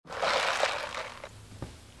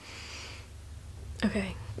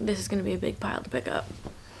Okay, this is gonna be a big pile to pick up.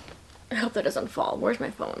 I hope that doesn't fall. Where's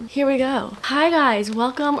my phone? Here we go. Hi guys,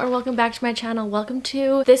 welcome back to my channel. Welcome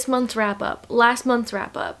to this month's wrap up. Last month's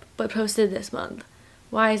wrap up, but posted this month.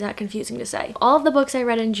 Why is that confusing to say? All of the books I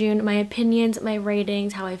read in June, my opinions, my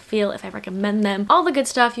ratings, how I feel, if I recommend them, all the good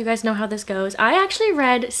stuff. You guys know how this goes. I actually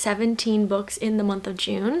read 17 books in the month of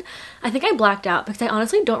June. I think I blacked out because I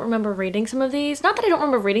honestly don't remember reading some of these. Not that I don't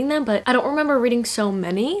remember reading them, but I don't remember reading so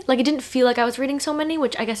many. Like, it didn't feel like I was reading so many,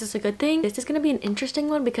 which I guess is a good thing. This is gonna be an interesting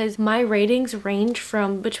one because my ratings range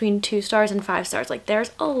from between 2 stars and 5 stars. Like,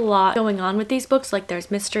 there's a lot going on with these books. Like,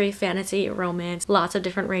 there's mystery, fantasy, romance, lots of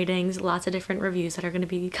different ratings, lots of different reviews that are gonna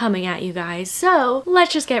be coming at you guys. So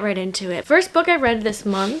let's just get right into it. First book I read this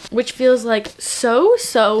month, which feels like so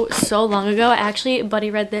long ago. I actually buddy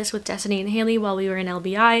read this with Destiny and Haley while we were in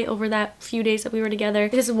LBI over that few days that we were together.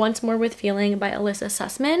 This is Once More with Feeling by Alyssa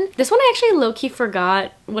Sussman. This one I actually low-key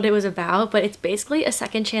forgot what it was about, but it's basically a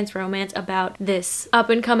second chance romance about this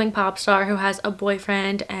up-and-coming pop star who has a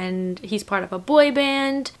boyfriend and he's part of a boy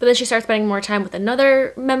band, but then she starts spending more time with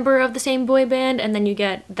another member of the same boy band, and then you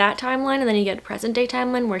get that timeline, and then you get present day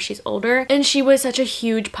timeline where she's older. And she was such a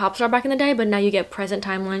huge pop star back in the day, but now you get present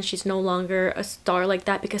timeline. She's no longer a star like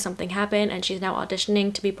that because something happened, and she's now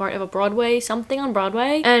auditioning to be part of a Broadway something on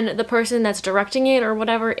Broadway, and the person that's directing it or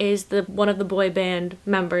whatever is one of the boy band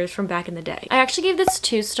members from back in the day. I actually gave this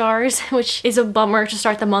 2 stars, which is a bummer to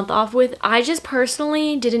start the month off with. I just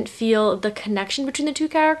personally didn't feel the connection between the 2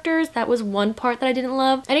 characters. That was one part that I didn't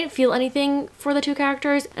love. I didn't feel anything for the 2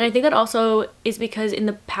 characters, and I think that also is because in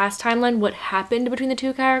the past timeline what happened between the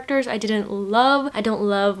 2 characters I didn't love. I don't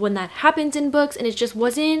love when that happens in books, and it just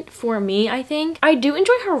wasn't for me. I think I do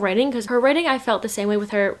enjoy her writing because her writing, I felt the same way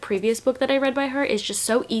with her previous book that I read by her, is just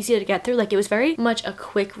so easy to get through. Like, it was very much a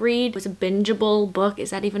quick read. It was a bingeable book.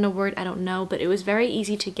 Is that even a word? I don't know, but it was very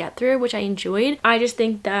easy to get through, which I enjoyed. I just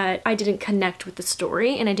think that I didn't connect with the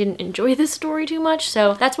story and I didn't enjoy the story too much,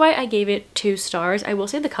 so that's why I gave it 2 stars. I will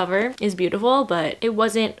say the cover is beautiful, but it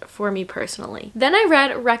wasn't for me personally. Then I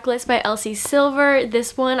read Reckless by Elsie Silver.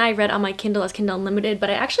 This one I read on my Kindle as Kindle Unlimited, but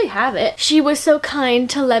I actually have it. She was so kind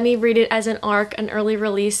to let me read it as an ARC, an early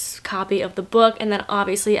release copy of the book, and then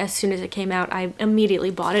obviously as soon as it came out I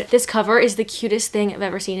immediately bought it. This cover is the cutest thing I've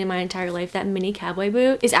ever seen in my entire life. That mini cowboy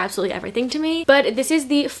boot is absolutely everything to me. But this is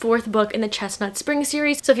the 4th book in the Chestnut Springs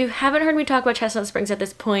series, so if you haven't heard me talk about Chestnut Springs at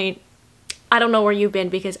this point, I don't know where you've been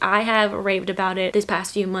because I have raved about it this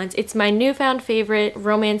past few months. It's my newfound favorite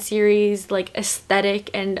romance series, like aesthetic,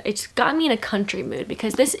 and it's got me in a country mood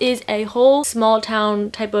because this is a whole small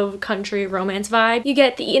town type of country romance vibe. You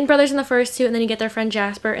get the Eaton brothers in the first 2, and then you get their friend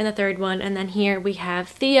Jasper in the 3rd one, and then here we have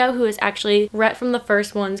Theo, who is actually Rhett from the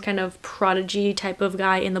first one's kind of prodigy type of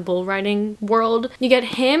guy in the bull riding world. You get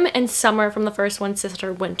him and Summer from the first one's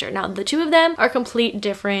sister Winter. Now the 2 of them are complete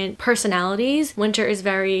different personalities. Winter is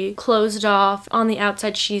very closed off. On the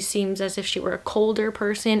outside, she seems as if she were a colder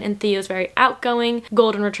person, and Theo's very outgoing,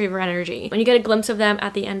 golden retriever energy. When you get a glimpse of them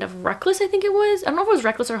at the end of Reckless, I think it was. I don't know if it was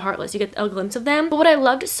Reckless or Heartless. You get a glimpse of them. But what I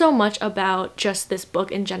loved so much about just this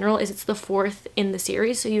book in general is it's the 4th in the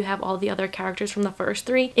series, so you have all the other characters from the first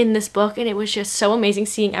 3 in this book, and it was just so amazing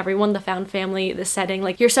seeing everyone, the found family, the setting.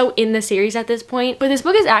 Like, you're so in the series at this point. But this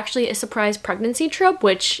book is actually a surprise pregnancy trope,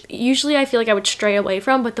 which usually I feel like I would stray away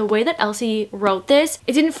from, but the way that Elsie wrote this,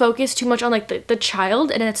 it didn't focus too much on like the child,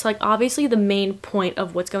 and it's like obviously the main point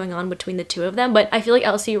of what's going on between the 2 of them, but I feel like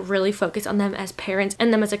Elsie really focused on them as parents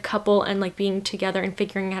and them as a couple and like being together and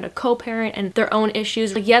figuring out how to co-parent and their own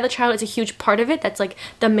issues. Like, yeah, the child is a huge part of it. That's like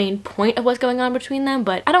the main point of what's going on between them,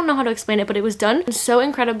 but I don't know how to explain it, but it was done so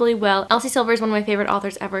incredibly well. Elsie Silver is one of my favorite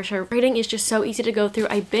authors ever. Her writing is just so easy to go through.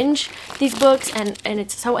 I binge these books and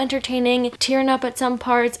it's so entertaining, tearing up at some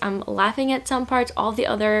parts, I'm laughing at some parts. All the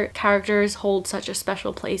other characters hold such a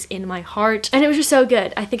special place in my heart, and it was just so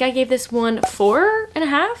good. I think I gave this one 4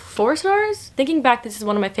 stars. Thinking back, this is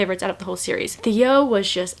one of my favorites out of the whole series. Theo was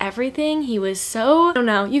just everything. He was so, I don't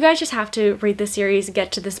know, you guys just have to read this series,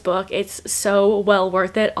 get to this book. It's so well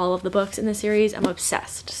worth it. All of the books in the series, I'm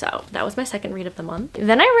obsessed. So that was my 2nd read of the month.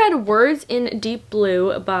 Then I read Words in Deep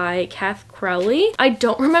Blue by Kath Crowley. I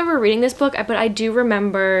don't remember reading this book, but I do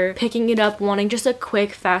remember picking it up wanting just a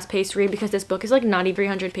quick fast-paced read because this book is like not even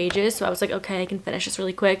 300 pages, so I was like, okay, I can finish this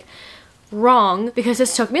really quick. wrong because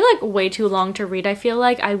this took me like way too long to read. I feel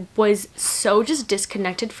like I was so just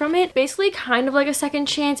disconnected from it. Basically kind of like a second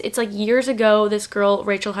chance. It's like years ago, this girl,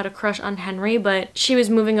 Rachel, had a crush on Henry, but she was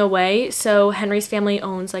moving away. So Henry's family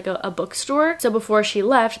owns like a bookstore. So before she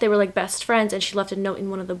left, they were like best friends, and she left a note in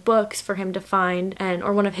one of the books for him to find,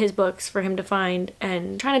 or one of his books for him to find,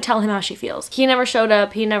 and trying to tell him how she feels. He never showed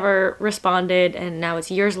up, he never responded, and now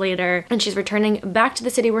it's years later and she's returning back to the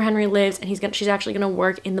city where Henry lives, and she's actually gonna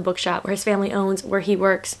work in the bookshop where his family owns, where he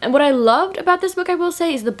works. And what I loved about this book, I will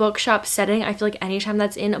say, is the bookshop setting. I feel like anytime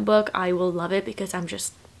that's in a book, I will love it because I'm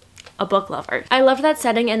just a book lover. I loved that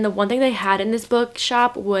setting, and the one thing they had in this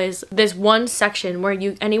bookshop was this one section where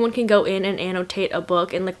anyone can go in and annotate a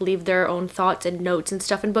book and like leave their own thoughts and notes and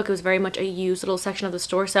stuff in book. It was very much a used little section of the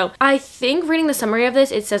store. So I think reading the summary of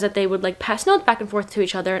this, it says that they would like pass notes back and forth to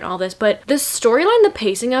each other and all this, but the storyline, the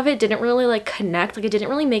pacing of it didn't really like connect. Like it didn't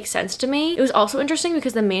really make sense to me. It was also interesting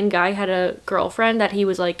because the main guy had a girlfriend that he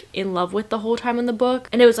was like in love with the whole time in the book,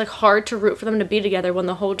 and it was like hard to root for them to be together when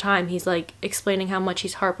the whole time he's like explaining how much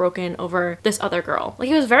he's heartbroken over this other girl. Like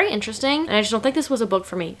it was very interesting, and I just don't think this was a book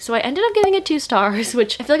for me. So I ended up giving it 2 stars,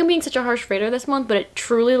 which I feel like I'm being such a harsh rater this month, but it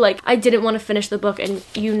truly, like, I didn't want to finish the book, and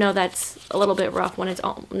you know that's a little bit rough when it's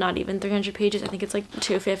not even 300 pages. I think it's like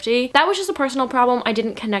 250. That was just a personal problem. I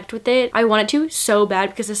didn't connect with it. I wanted to so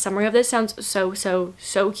bad because the summary of this sounds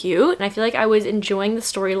so cute, and I feel like I was enjoying the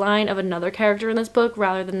storyline of another character in this book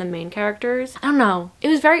rather than the main characters. I don't know. It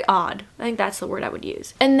was very odd. I think that's the word I would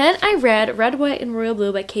use. And then I read Red, White, and Royal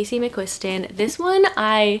Blue by Casey McQuiston. This one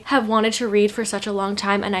I have wanted to read for such a long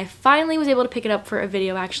time, and I finally was able to pick it up for a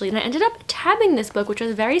video actually, and I ended up tabbing this book, which I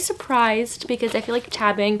was very surprised because I feel like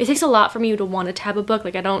tabbing, it takes a lot for me to want to tab a book.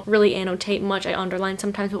 Like I don't really annotate much, I underline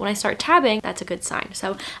sometimes, but when I start tabbing, that's a good sign.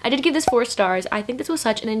 So I did give this 4 stars. I think this was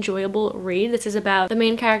such an enjoyable read. This is about the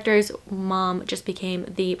main character's mom just became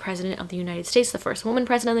the president of the United States, the first woman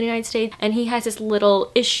president of the United States, and he has this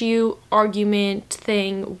little issue, argument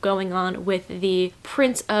thing going on with the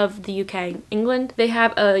Prince of the UK, England. They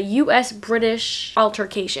have a US-British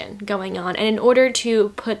altercation going on, and in order to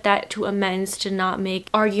put that to amends, to not make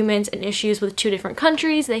arguments and issues with 2 different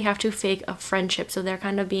countries, they have to fake a friendship. So they're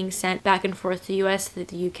kind of being sent back and forth to the US, to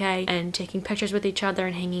the UK, and taking pictures with each other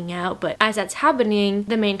and hanging out. But as that's happening,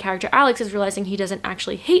 the main character Alex is realizing he doesn't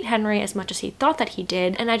actually hate Henry as much as he thought that he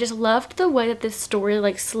did. And I just loved the way that this story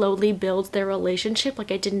like slowly builds their relationship.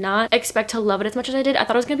 Like I did not expect to love it as much as I did. I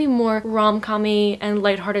thought it was gonna be more rom-com-y and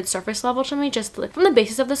lighthearted surface level to me, just from the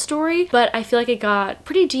basis of the story, but I feel like it got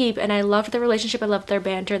pretty deep, and I loved their relationship. I loved their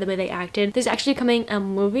banter, the way they acted. There's actually coming a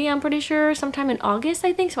movie, I'm pretty sure, sometime in August,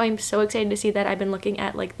 I think, so I'm so excited to see that. I've been looking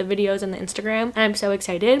at like the videos and the Instagram, and I'm so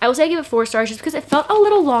excited. I will say I give it 4 stars just because it felt a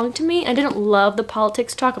little long to me. I didn't love the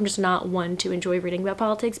politics talk. I'm just not one to enjoy reading about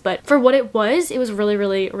politics, but for what it was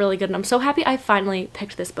really good, and I'm so happy I finally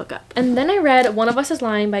picked this book up. And then I read One of Us is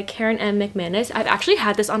Lying by Karen M. McManus. I've actually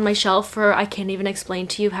had this on my shelf for, I can't even explain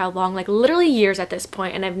to you how long, like literally years at this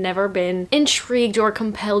point, and I've never been intrigued or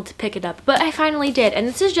compelled to pick it up, but I finally did. And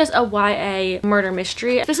this is just a YA murder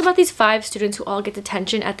mystery. This is about these 5 students who all get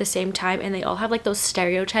detention at the same time, and they all have like those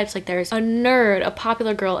stereotypes. Like there's a nerd, a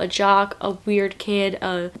popular girl, a jock, a weird kid,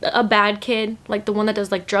 a bad kid, like the one that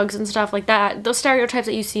does like drugs and stuff like that. Those stereotypes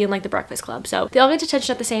that you see in like the Breakfast Club. So they all get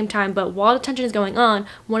detention at the same time, but while detention is going on,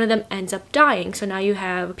 one of them ends up dying. So now you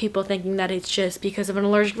have people thinking that it's just because of an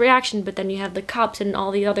allergic reaction, but then you have the cops and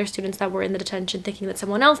all the other students that were in the detention thinking that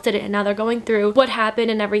someone else did it, and now they're going through what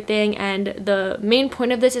happened and everything. And the main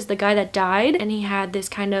point of this is the guy that died, and he had this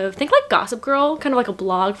kind of, think like Gossip Girl, kind of like a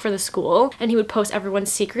blog for the school, and he would post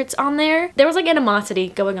everyone's secrets on there. There was like animosity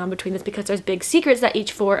going on between this because there's big secrets that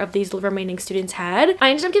each 4 of these remaining students had. I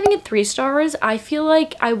ended up giving it 3 stars. I feel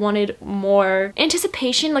like I wanted more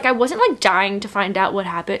anticipation. Like I wasn't like dying to find out what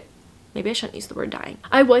happened. Maybe I shouldn't use the word dying.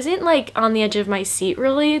 I wasn't like on the edge of my seat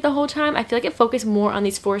really the whole time. I feel like it focused more on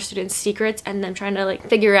these 4 students' secrets and them trying to like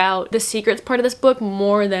figure out the secrets part of this book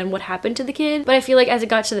more than what happened to the kid. But I feel like as it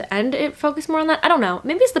got to the end, it focused more on that. I don't know.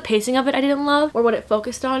 Maybe it's the pacing of it I didn't love, or what it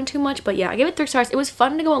focused on too much. But yeah, I gave it 3 stars. It was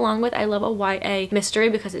fun to go along with. I love a YA mystery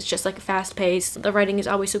because it's just like fast paced. The writing is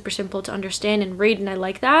always super simple to understand and read, and I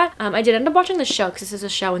like that. I did end up watching the show because this is a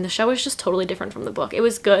show, and the show is just totally different from the book. It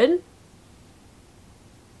was good,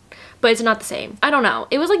 but it's not the same. I don't know.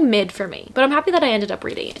 It was like mid for me, but I'm happy that I ended up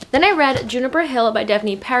reading it. Then I read Juniper Hill by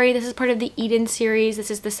Daphne Perry. This is part of the Eden series.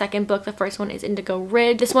 This is the second book. The first one is Indigo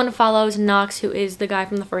Ridge. This one follows Knox, who is the guy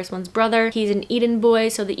from the first one's brother. He's an Eden boy,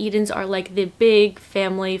 so the Edens are like the big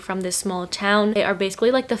family from this small town. They are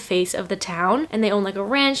basically like the face of the town, and they own like a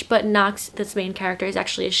ranch, but Knox, this main character, is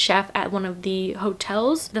actually a chef at one of the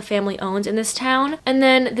hotels the family owns in this town. And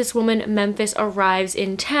then this woman, Memphis, arrives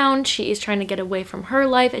in town. She is trying to get away from her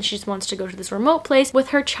life, and she just wants to go to this remote place with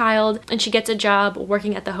her child, and she gets a job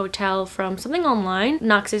working at the hotel from something online.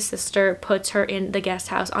 Knox's sister puts her in the guest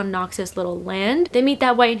house on Knox's little land. They meet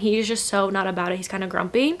that way, and he's just so not about it. He's kind of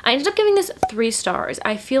grumpy. I ended up giving this 3 stars.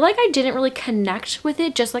 I feel like I didn't really connect with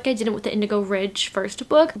it just like I didn't with the Indigo Ridge first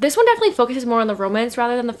book. This one definitely focuses more on the romance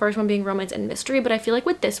rather than the first one being romance and mystery, but I feel like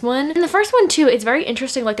with this one, and the first one too, it's very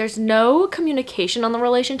interesting. Like there's no communication on the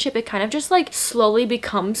relationship. It kind of just like slowly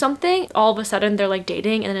becomes something. All of a sudden they're like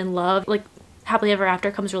dating and in love. Like happily ever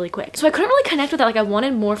after comes really quick. So I couldn't really connect with that. Like I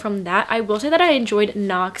wanted more from that. I will say that I enjoyed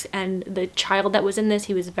Knox and the child that was in this.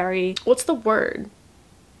 He was very, what's the word?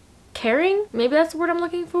 Caring? Maybe that's the word I'm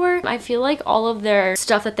looking for. I feel like all of their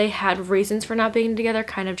stuff that they had reasons for not being together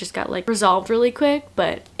kind of just got like resolved really quick,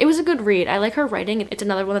 but it was a good read. I like her writing. It's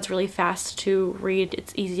another one that's really fast to read.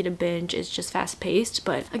 It's easy to binge. It's just fast paced,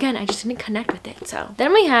 but again, I just didn't connect with it. So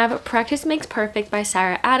then we have Practice Makes Perfect by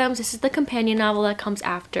Sarah Adams. This is the companion novel that comes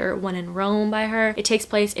after When in Rome by her. It takes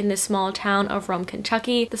place in this small town of Rome,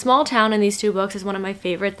 Kentucky. The small town in these 2 books is one of my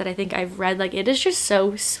favorites that I think I've read. Like it is just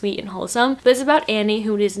so sweet and wholesome. But it's about Annie,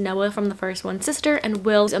 who is Noah from the first one's sister, and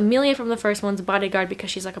Will is Amelia from the first one's bodyguard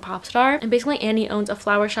because she's like a pop star. And basically Annie owns a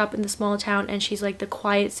flower shop in the small town, and she's like the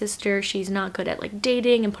quiet sister. She's not good at like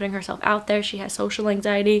dating and putting herself out there. She has social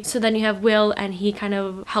anxiety. So then you have Will, and he kind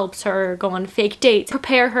of helps her go on fake dates,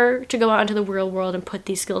 prepare her to go out into the real world and put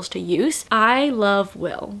these skills to use. I love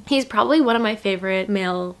Will. He's probably one of my favorite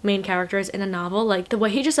male main characters in a novel. Like the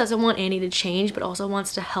way he just doesn't want Annie to change but also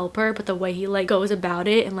wants to help her, but the way he like goes about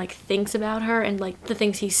it and like thinks about her and like the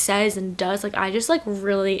things he says and does, like I just like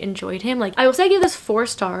really enjoyed him. Like I will say I give this 4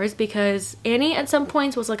 stars because Annie at some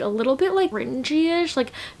points was like a little bit like cringy-ish,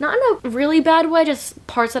 like not in a really bad way, just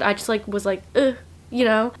parts that I just like was like ugh, you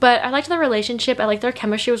know, but I liked their relationship. I liked their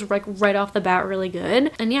chemistry was like right off the bat really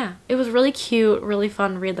good, and yeah, it was really cute, really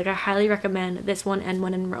fun read. Like I highly recommend this one and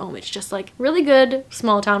When in Rome. It's just like really good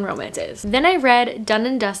small town romances. Then I read Done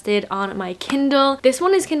and Dusted on my Kindle. This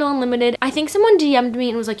one is Kindle Unlimited. I think someone DM'd me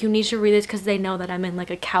and was like, you need to read this because they know that I'm in like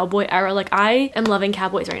a cowboy era. Like I am loving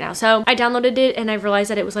cowboys right now, so I downloaded it and I realized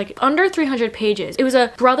that it was like under 300 pages. It was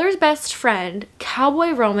a brother's best friend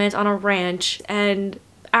cowboy romance on a ranch, and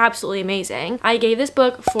absolutely amazing. I gave this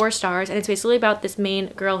book 4 stars, and it's basically about this main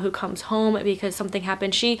girl who comes home because something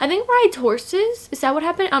happened. She, I think, rides horses. Is that what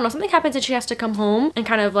happened? I don't know. Something happens and she has to come home and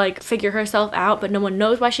kind of like figure herself out, but no one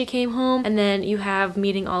knows why she came home. And then you have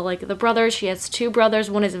meeting all like the brothers. She has 2 brothers.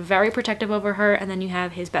 One is very protective over her, and then you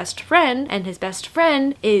have his best friend, and his best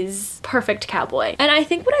friend is perfect cowboy. And I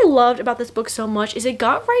think what I loved about this book so much is it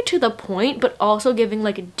got right to the point, but also giving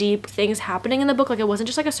like deep things happening in the book. Like it wasn't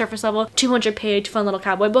just like a surface level 200-page fun little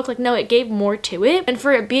cowboy book. Like no, it gave more to it, and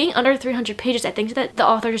for it being under 300 pages, I think that the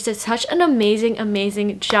author just did such an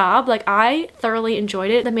amazing job. Like I thoroughly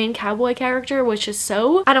enjoyed it. The main cowboy character was just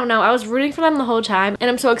so, I don't know, I was rooting for them the whole time, and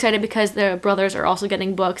I'm so excited because the brothers are also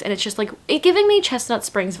getting books, and it's just like it giving me Chestnut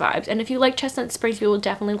Springs vibes. And if you like Chestnut Springs, you will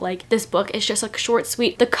definitely like this book. It's just like short,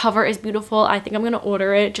 sweet. The cover is beautiful. I think I'm gonna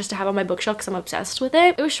order it just to have on my bookshelf because I'm obsessed with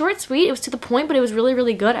it. It was short, sweet, it was to the point, but it was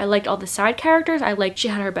really good. I liked all the side characters. I liked she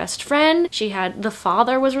had her best friend, she had the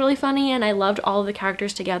father was really funny, and I loved all of the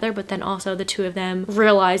characters together, but then also the 2 of them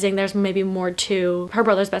realizing there's maybe more to her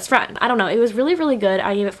brother's best friend. I don't know, it was really good.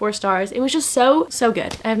 I gave it 4 stars. It was just so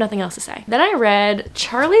good. I have nothing else to say. Then I read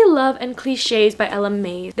Charlie, Love and Clichés by Ella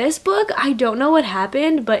Mays. This book, I don't know what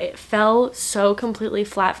happened, but it fell so completely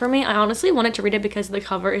flat for me. I honestly wanted to read it because the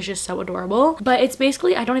cover is just so adorable, but it's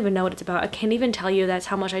basically, I don't even know what it's about. I can't even tell you, that's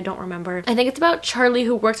how much I don't remember. I think it's about Charlie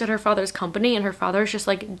who works at her father's company, and her father just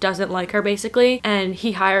like doesn't like her basically, and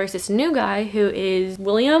he hires this new guy who is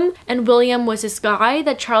William, and William was this guy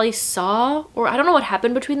that Charlie saw, or I don't know what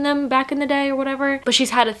happened between them back in the day or whatever, but she's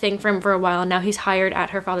had a thing for him for a while, and now he's hired at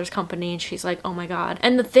her father's company, and she's like, oh my god.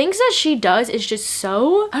 And the things that she does is just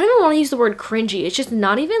so, I don't even want to use the word cringy. It's just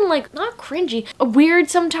not even like, not cringy, weird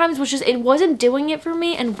sometimes, which just, it wasn't doing it for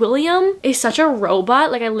me. And William is such a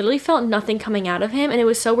robot. Like I literally felt nothing coming out of him, and it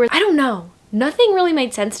was so weird. I don't know. nothing really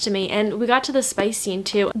made sense to me. And we got to the spice scene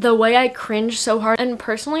too. The way I cringed so hard, and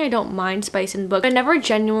personally I don't mind spice in books. I never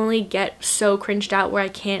genuinely get so cringed out where I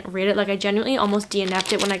can't read it. Like I genuinely almost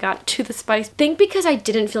DNF'd it when I got to the spice. I think because I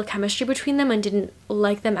didn't feel chemistry between them and didn't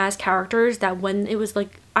like them as characters, that when it was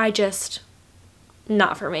like,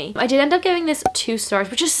 not for me. I did end up giving this 2 stars,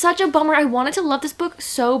 which is such a bummer. I wanted to love this book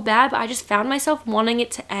so bad, but I just found myself wanting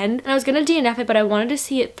it to end. And I was gonna DNF it, but I wanted to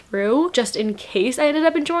see it through just in case I ended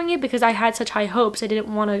up enjoying it because I had such high hopes. I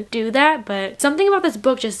didn't want to do that, but something about this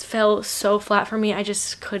book just fell so flat for me. I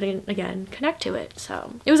just couldn't, again, connect to it.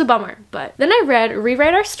 So it was a bummer. But then I read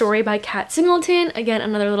Rewrite Our Story by Kat Singleton. Again,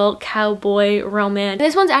 another little cowboy romance.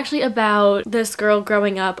 This one's actually about this girl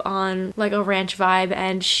growing up on like a ranch vibe,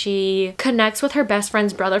 and she connects with her best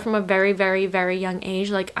friend's brother from a very, very, very young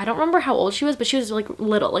age. Like I don't remember how old she was, but she was like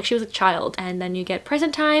little, like she was a child. And then you get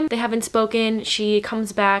present time. They haven't spoken. She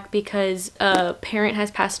comes back because a parent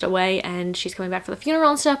has passed away and she's coming back for the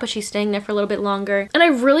funeral and stuff, but she's staying there for a little bit longer. And I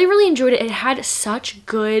really, really enjoyed it. It had such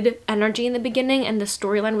good energy in the beginning and the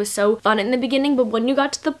storyline was so fun in the beginning, but when you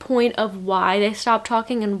got to the point of why they stopped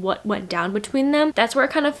talking and what went down between them, that's where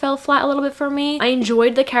it kind of fell flat a little bit for me. I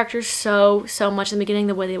enjoyed the characters so much in the beginning,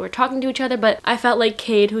 the way they were talking to each other, but I felt like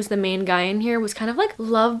Cade, who's the main guy in here, was kind of like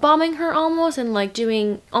love bombing her almost, and like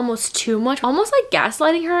doing almost too much, almost like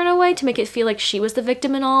gaslighting her in a way to make it feel like she was the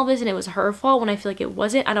victim in all of this and it was her fault when I feel like it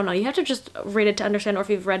wasn't. I don't know, you have to just read it to understand, or if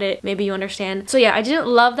you've read it maybe you understand. So yeah, I didn't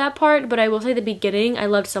love that part, but I will say the beginning I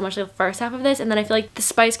loved so much, the first half of this, and then I feel like the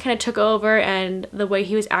spice kind of took over and the way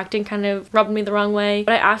he was acting kind of rubbed me the wrong way.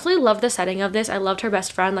 But I absolutely loved the setting of this. I loved her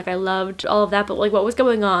best friend, like I loved all of that, but like what was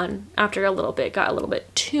going on after a little bit got a little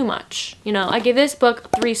bit too much, you know. I gave this book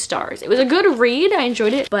 3 stars. It was a good read, I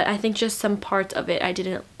enjoyed it, but I think just some parts of it I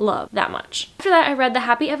didn't love that much. After that, I read The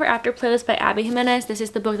Happy Ever After playlist by Abby Jimenez. This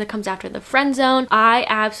is the book that comes after The Friend Zone. I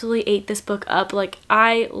absolutely ate this book up. Like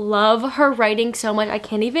I love her writing so much. I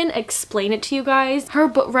can't even explain it to you guys. Her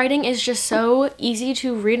book writing is just so easy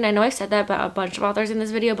to read, and I know I've said that about a bunch of authors in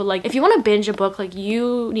this video, but like if you want to binge a book, like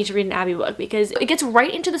you need to read an Abby book because it gets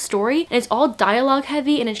right into the story and it's all dialogue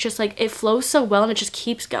heavy and it's just like it flows so well and it just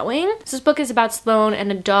keeps going. So this book is about Sloane,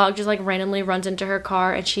 and a dog just like randomly runs into her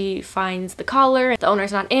car and she finds the collar. The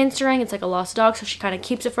owner's not answering. It's like a lost dog, so she kind of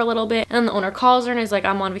keeps it for a little bit, and then the owner calls her and is like,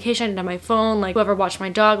 I'm on vacation, I didn't have my phone, like whoever watched my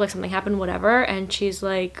dog, like something happened, whatever. And she's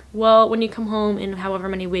like, well, when you come home in however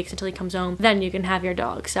many weeks until he comes home, then you can have your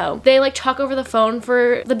dog. So they like talk over the phone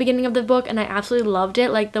for the beginning of the book, and I absolutely loved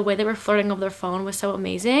it. Like the way they were flirting over their phone was so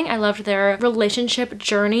amazing. I loved their relationship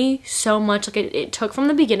journey so much. Like it took from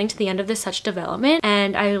the beginning to the end of this such development,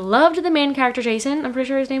 and I loved the main character, Jason, I'm pretty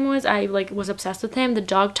sure his name was. I like was obsessed with him. The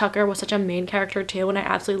dog Tucker was such a main character too, and I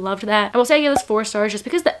absolutely loved that. I will say I gave this 4 stars just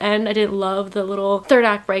because the end I didn't love the little third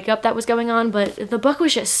act breakup that was going on, but the book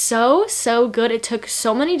was just so good. It took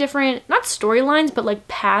so many different, not storylines, but like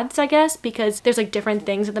paths, I guess, because there's like different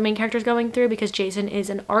things that the main character is going through, because Jason is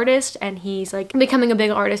an artist and he's like becoming a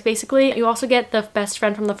big artist basically. You also get the best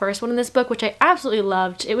friend from the first one in this book, which I absolutely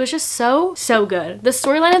loved. It was just so good. The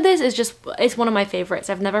storyline of this is just, it's one of my favorites.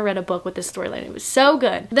 I've never read a book with this storyline. It was so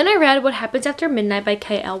good. Then I read What Happens After Midnight by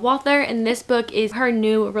K.L. Walther, and this book is her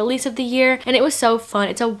new release of the year, and it was so fun.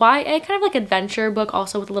 It's a YA kind of like adventure book,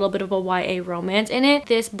 also with a little bit of a YA romance in it.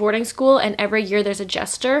 This boarding school, and every year there's a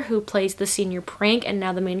jester who plays the senior prank, and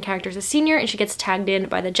now the main character is a senior and she gets tagged in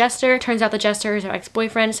by the jester. Turns out the jester is her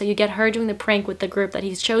ex-boyfriend, so you get her doing the prank with the group that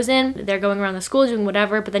he's chosen. They're going around the school doing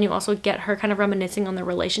whatever, but then you also get her kind of reminiscing on their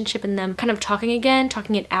relationship and them kind of talking again,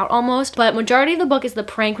 talking it out almost. But majority of the book is the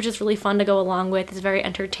prank, which is really fun to go along with. It's very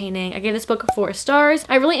entertaining. I gave this book 4 stars.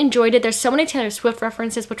 I really enjoyed it. There's so many Taylor Swift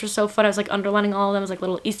references, which was so fun. I was like underlining all of them. I was like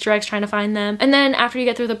little Easter eggs trying to find them. And then after you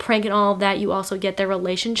get through the prank and all of that, you also get their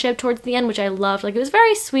relationship towards the end, which I loved. Like it was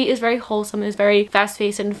very sweet, it was very wholesome, it was very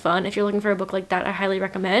fast-paced and fun. If you're looking for a book like that, I highly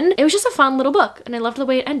recommend. It was just a fun little book, and I loved the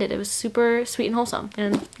way it ended. It was super sweet and wholesome,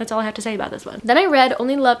 and that's all I have to say about this one. Then I read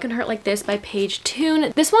Only Love Can Hurt Like This by Paige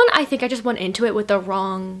Toon. This one, I think I just went into it with the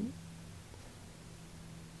wrong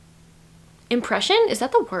impression. Is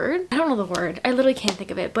that the word? I don't know the word. I literally can't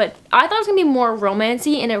think of it, but I thought it was gonna be more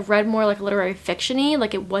romancy, and it read more like literary fiction-y.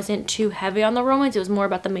 Like it wasn't too heavy on the romance. It was more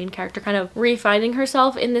about the main character kind of refinding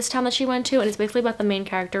herself in this town that she went to, and it's basically about the main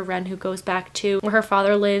character, Ren, who goes back to where her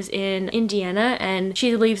father lives in Indiana, and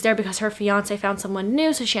she leaves there because her fiance found someone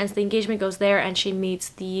new, so she ends the engagement, goes there, and she meets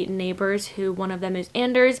the neighbors, who one of them is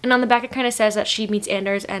Anders. And on the back it kind of says that she meets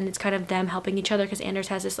Anders and it's kind of them helping each other because Anders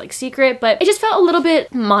has this like secret, but it just felt a little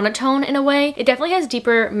bit monotone in a way. say. It definitely has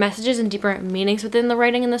deeper messages and deeper meanings within the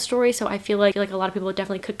writing and the story, so I feel like a lot of people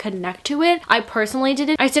definitely could connect to it. I personally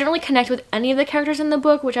didn't. I didn't really connect with any of the characters in the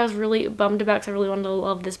book, which I was really bummed about because I really wanted to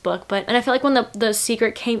love this book. And I feel like when the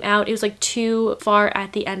Secret came out, it was like too far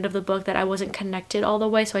at the end of the book that I wasn't connected all the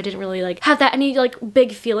way, so I didn't really like have that any like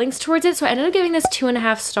big feelings towards it. So I ended up giving this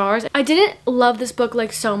 2.5 stars. I didn't love this book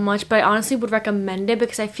like so much, but I honestly would recommend it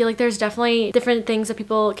because I feel like there's definitely different things that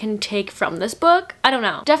people can take from this book. I don't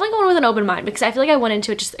know. Definitely going with an open mind because I feel like I went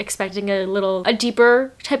into it just expecting a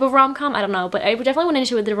deeper type of rom-com. I don't know, but I definitely went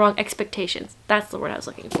into it with the wrong expectations. That's the word I was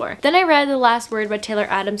looking for. Then I read The Last Word by Taylor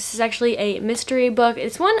Adams. This is actually a mystery book.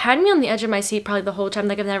 This one had me on the edge of my seat probably the whole time.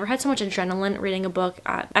 Like, I've never had so much adrenaline reading a book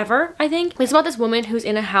ever, I think. It's about this woman who's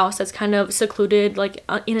in a house that's kind of secluded, like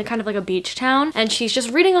in a kind of like a beach town, and she's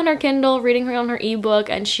just reading on her Kindle, reading on her ebook,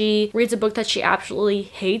 and she reads a book that she absolutely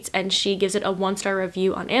hates, and she gives it a 1-star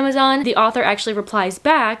review on Amazon. The author actually replies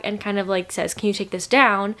back and kind of like says, can you take this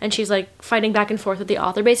down? And she's like fighting back and forth with the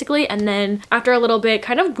author basically, and then after a little bit,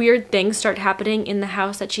 kind of weird things start happening in the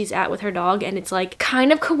house that she's at with her dog, and it's like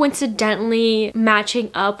kind of coincidentally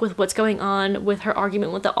matching up with what's going on with her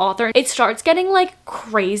argument with the author. It starts getting like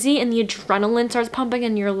crazy and the adrenaline starts pumping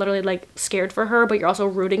and you're literally like scared for her, but you're also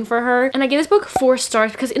rooting for her. And I gave this book 4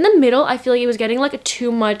 stars because in the middle I feel like it was getting like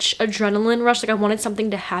too much adrenaline rush. Like I wanted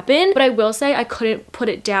something to happen, but I will say I couldn't put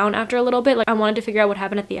it down after a little bit. Like I wanted to figure out what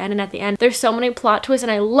happened at the end, and at the end there's so many plot twists,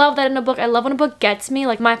 and I love that in a book. I love when a book gets me.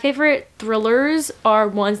 Like my favorite thrillers are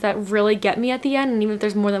ones that really get me at the end, and even if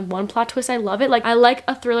there's more than one plot twist, I love it. Like I like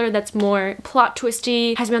a thriller that's more plot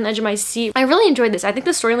twisty, has me on the edge of my seat. I really enjoyed this. I think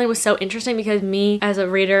the storyline was so interesting because me as a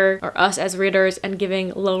reader, or us as readers, and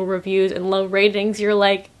giving low reviews and low ratings, you're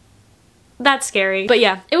like, that's scary. But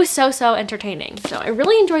yeah, it was so entertaining. So I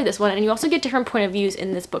really enjoyed this one, and you also get different point of views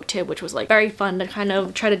in this book too, which was like very fun to kind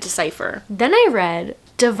of try to decipher. Then I read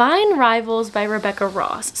Divine Rivals by Rebecca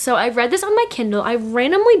Ross. So I read this on my Kindle. I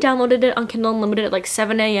randomly downloaded it on Kindle Unlimited at like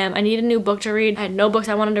 7 a.m. I needed a new book to read. I had no books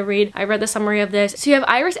I wanted to read. I read the summary of this. So you have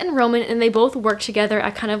Iris and Roman, and they both work together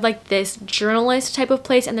at kind of like this journalist type of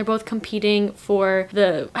place, and they're both competing for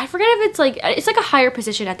I forget if it's like a higher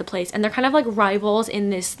position at the place, and they're kind of like rivals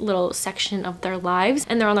in this little section of their lives,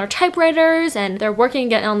 and they're on their typewriters and they're working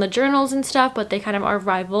getting on the journals and stuff, but they kind of are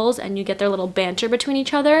rivals, and you get their little banter between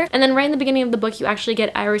each other. And then right in the beginning of the book you actually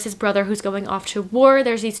get Iris's brother who's going off to war.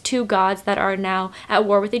 There's these 2 gods that are now at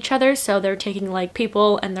war with each other, so they're taking like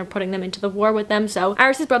people and they're putting them into the war with them. So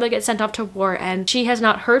Iris's brother gets sent off to war, and she has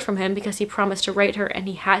not heard from him because he promised to write her and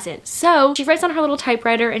he hasn't. So she writes on her little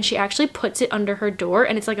typewriter, and she actually puts it under her door,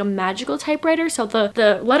 and it's like a magical typewriter, so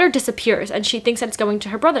the letter disappears, and she thinks that it's going to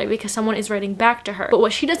her brother because someone is writing back to her. But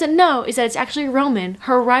what she doesn't know is that it's actually Roman,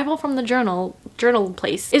 her rival from the journal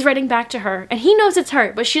place, is writing back to her, and he knows it's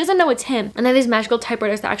her, but she doesn't know it's him. And then these magical typewriters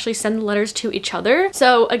that actually send the letters to each other.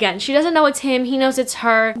 So again, she doesn't know it's him, he knows it's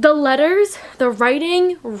her. The letters, the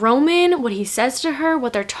writing, Roman, what he says to her,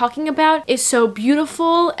 what they're talking about is so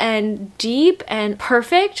beautiful and deep and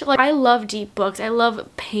perfect. Like I love deep books, I love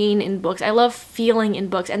pain in books, I love feeling in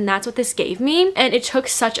books, and that's what this gave me. And it took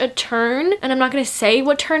such a turn, and I'm not gonna say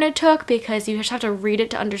what turn it took because you just have to read it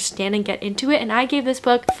to understand and get into it. And I gave this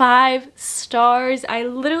book 5 stars. I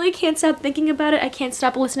literally can't stop thinking about it. I can't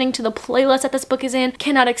stop listening to the playlist that this book is in.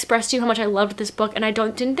 Cannot express to you how much I loved this book, and I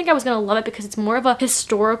didn't think I was gonna love it because it's more of a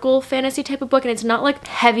historical fantasy type of book, and it's not like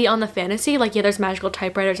heavy on the fantasy. Like yeah, there's magical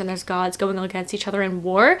typewriters and there's gods going against each other in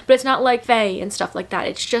war, but it's not like fae and stuff like that.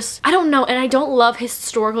 It's just, I don't know, and I don't love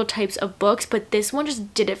historical types of books, but this one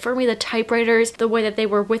just did it for me. The typewriters, the way that they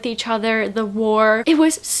were with each other, the war, it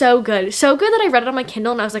was so good. So good that I read it on my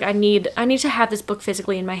Kindle, and I was like, I need to have this book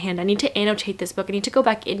physically in my hand. I need to annotate this book. I need to go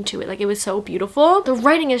back into it. Like it was so beautiful. The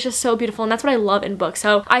writing is just so beautiful, and that's what I love in books.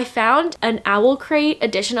 So I found an Owl Crate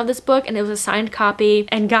edition of this book, and it was a signed copy,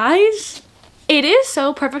 and guys, it is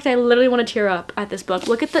so perfect. I literally want to tear up at this book.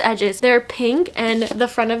 Look at the edges. They're pink, and the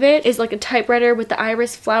front of it is like a typewriter with the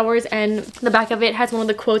iris flowers, and the back of it has one of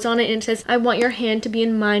the quotes on it, and it says, I want your hand to be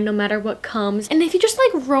in mine no matter what comes. And if you just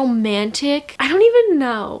like romantic, I don't even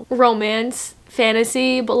know, romance,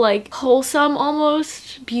 fantasy, but like wholesome,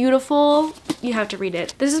 almost beautiful, you have to read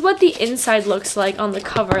it. This is what the inside looks like on the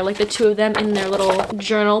cover, like the 2 of them in their little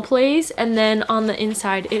journal place, and then on the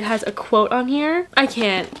inside it has a quote on here. I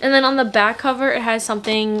can't. And then on the back cover it has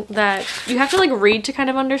something that you have to like read to kind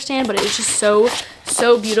of understand, but it's just so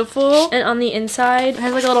beautiful. And on the inside it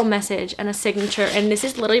has like a little message and a signature, and this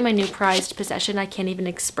is literally my new prized possession. I can't even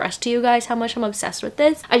express to you guys how much I'm obsessed with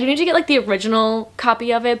this. I do need to get like the original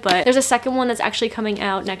copy of it, but there's a second one that's actually coming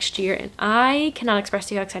out next year, and I cannot express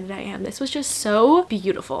to you how excited I am. This was just so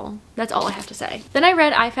beautiful. That's all I have to say. Then I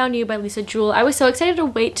read I Found You by Lisa Jewell. I was so excited to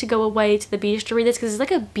wait to go away to the beach to read this because it's like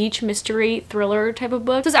a beach mystery thriller type of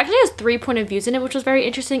book. So it actually has 3 point of views in it, which was very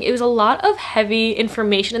interesting. It was a lot of heavy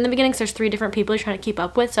information in the beginning because there's 3 different people you're trying to keep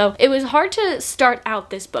up with. So it was hard to start out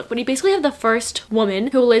this book, but you basically have the first woman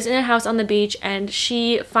who lives in a house on the beach, and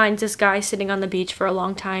she finds this guy sitting on the beach for a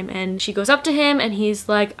long time, and she goes up to him and he's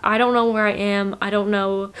like, I don't know where I am. I don't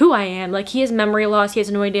know who I am. Like, he has memory loss. He has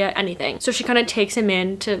no idea anything. So she kind of takes him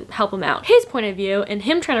in to help him out. His point of view and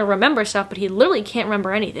him trying to remember stuff, but he literally can't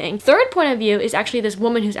remember anything. Third point of view is actually this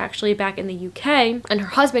woman who's actually back in the UK, and her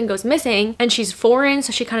husband goes missing, and she's foreign,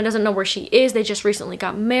 so she kind of doesn't know where she is. They just recently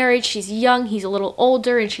got married. She's young, he's a little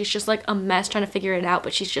older, and she's just like a mess trying to figure it out,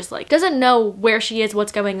 but she's just like doesn't know where she is,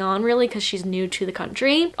 what's going on really, because she's new to the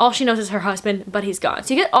country. All she knows is her husband, but he's gone.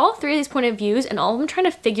 So you get all 3 of these point of views and all of them trying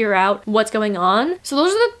to figure out what's going on. So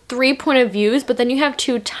those are the 3 point of views, but then you have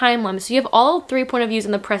 2 timelines. So you have all 3 point of views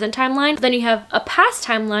in the present timeline, but then you have a past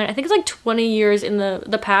timeline. I think it's like 20 years in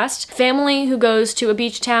the past. Family who goes to a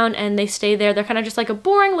beach town and they stay there. They're kind of just like a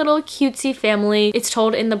boring little cutesy family. It's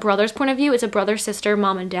told in the brother's point of view. It's a brother, sister,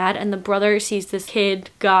 mom, and dad, and the brother sees this kid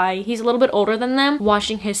guy. He's a little bit older than them,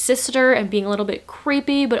 watching his sister and being a little bit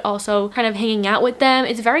creepy, but also kind of hanging out with them.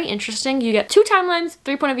 It's very interesting. You get 2 timelines,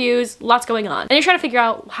 3 point of views, lots going on, and you're trying to figure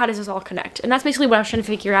out how does this all connect, and that's basically what I was trying to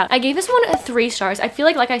figure out. I gave this one 3 stars. I feel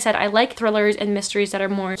like I said, I like thrillers and mysteries that are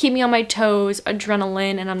more keep me on my toes,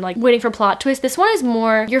 adrenaline, and I'm like waiting for plot twists. This one is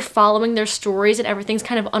more you're following their stories and everything's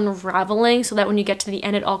kind of unraveling so that when you get to the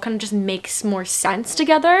end, it all kind of just makes more sense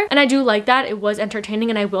together, and I do like that. It was entertaining,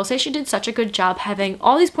 and I will say she did such a good job having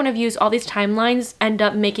all these point of views, all these timelines end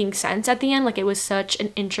up making sense at the end. Like, it was such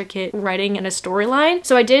an intricate writing and a storyline,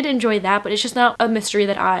 so I did enjoy that, but it's just not a mystery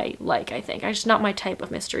that I like. I think it's just not my type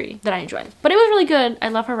of mystery that I enjoy, but it was really good. I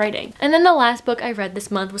love her writing. And then the last book I read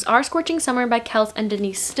this month was Our Scorching Summer by Kels and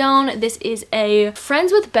Denise Stone. This is a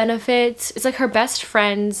friends with benefits. It's like her best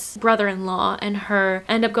friend's brother-in-law and her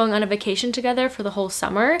end up going on a vacation together for the whole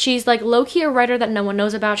summer. She's like low-key a writer that no one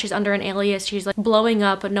knows about. She's under an alias. She's like blowing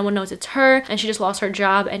up, but no one knows it's her, and she just lost her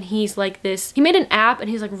job, and he's like this, he made an app and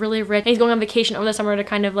he's like really rich, and he's going on vacation over the summer to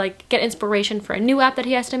kind of like get inspiration for a new app that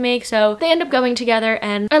he has to make. So they end up going together,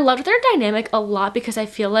 and I loved their dynamic a lot because I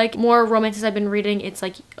feel like more romances I've been reading, it's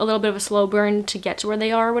like a little bit of a slow burn to get to where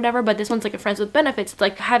they are or whatever, but this one's like a friends with benefits. It's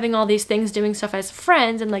like having all these things, doing stuff as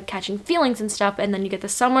friends and like catching feelings and stuff, and then you get the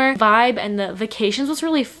summer vibe, and the vacations was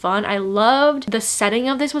really fun. I loved the setting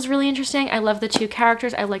of this was really interesting. I loved the 2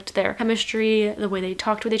 characters. I liked their chemistry, the way they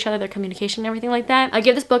talked with each other, their communication and everything like that. I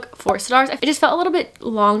give this book 4 stars. It just felt a little bit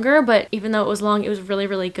longer, but even though it was long, it was really,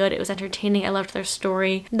 really good. It was entertaining. I loved their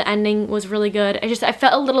story. The ending was really good. I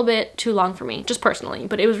felt a little bit too long for me, just personally,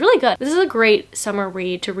 but it was really good. This is a great summer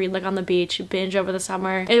read to read like on the beach, binge over the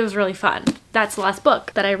summer. It was really fun. That's the last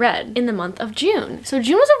book that I read in the month of June. So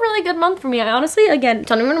June was a really good month for me. I honestly, again,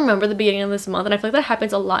 don't even remember the beginning of this month, and I feel like that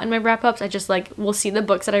happens a lot in my wrap-ups. I just like will see the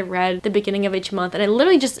books that I read the beginning of each month, and it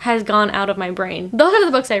literally just has gone out of my brain. Those are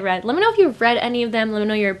the books I read. Let me know if you've read any of them. Let me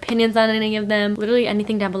know your opinions on any of them. Literally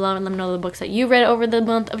anything down below, and let me know the books that you read over the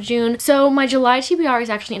month of June. So my July TBR is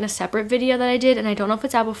actually in a separate video that I did, and I don't know if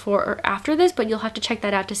it's out before or after this, but you'll have to check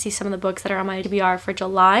that out to see some of the books that are on my TBR for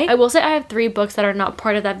July. I will say I have 3 books that are not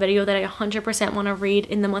part of that video that I 100% want to read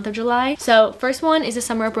in the month of July. So first one is The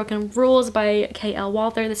Summer of Broken Rules by K.L.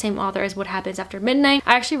 Walther, the same author as What Happens After Midnight.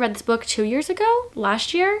 I actually read this book 2 years ago,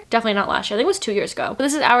 last year, definitely not last year, I think it was 2 years ago. But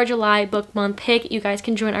this is our July book month pick. You guys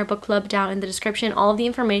can join our book club down in the description. All of the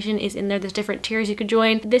information is in there. There's different tiers you could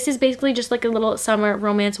join. This is basically just like a little summer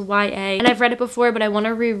romance YA, and I've read it before, but I want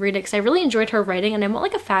to reread it because I really enjoyed her writing, and I want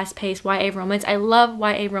like a fast-paced YA romance. I love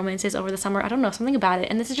YA romances over the summer. I don't know, something about it,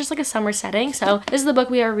 and this is just like a summer setting. So this is the book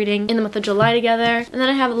we are reading in the month of July together. And then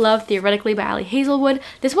I have Love Theoretically by Ali Hazelwood.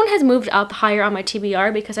 This one has moved up higher on my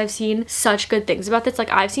TBR because I've seen such good things about this. Like,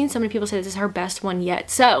 I've seen so many people say this is her best one yet.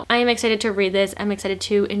 So I am excited to read this. I'm excited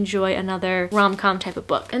to enjoy another rom-com type of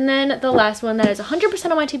book. And then the last one that is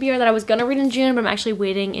 100% on my TBR that I was gonna read in June, but I'm actually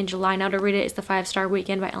waiting in July now to read it, is The 5-Star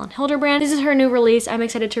Weekend by Ellen Hilderbrand. This is her new release. I'm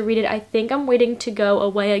excited to read it. I think I'm waiting to go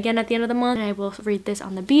away again at the end of the month, and I will read this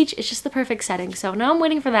on the beach. It's just the perfect setting. So now I'm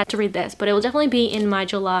waiting for that to read this, but it will definitely be in my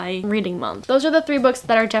July reading month. Those are the 3 books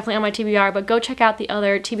that are definitely on my TBR, but go check out the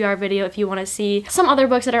other TBR video if you want to see some other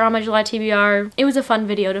books that are on my July TBR. It was a fun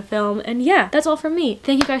video to film, and yeah, that's all from me.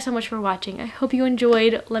 Thank you guys so much for watching. I hope you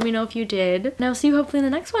enjoyed. Let me know if you did, and I'll see you hopefully in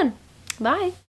the next one. Bye!